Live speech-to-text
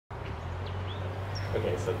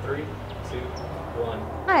Okay, so 3, 2, 1.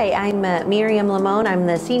 Hi, I'm Miriam Limon. I'm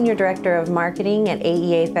the Senior Director of Marketing at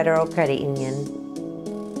AEA Federal Credit Union.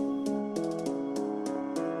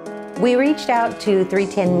 We reached out to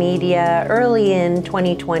 310 Media early in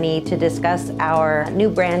 2020 to discuss our new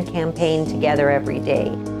brand campaign, Together Every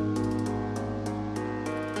Day.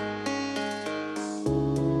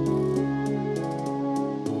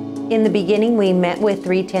 In the beginning, we met with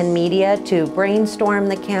 310 Media to brainstorm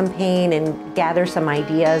the campaign and gather some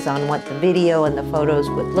ideas on what the video and the photos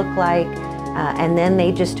would look like, and then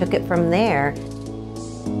they just took it from there.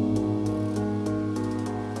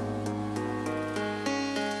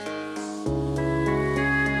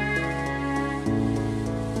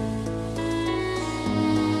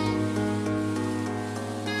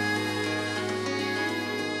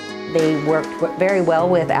 They worked very well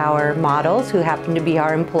with our models, who happened to be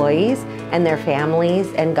our employees, and their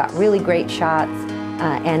families, and got really great shots,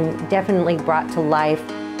 and definitely brought to life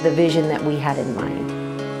the vision that we had in mind.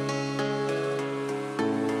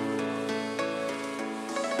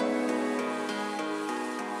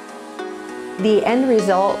 The end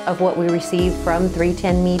result of what we received from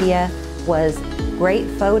 310 Media was great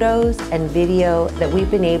photos and video that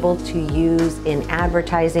we've been able to use in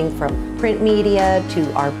advertising, from print media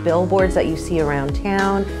to our billboards that you see around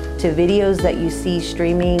town, to videos that you see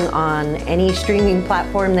streaming on any streaming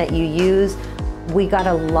platform that you use. We got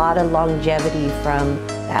a lot of longevity from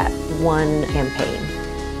that one campaign.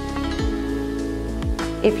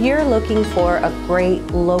 If you're looking for a great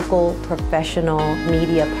local professional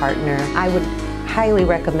media partner, I would highly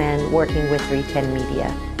recommend working with 310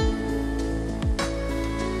 Media.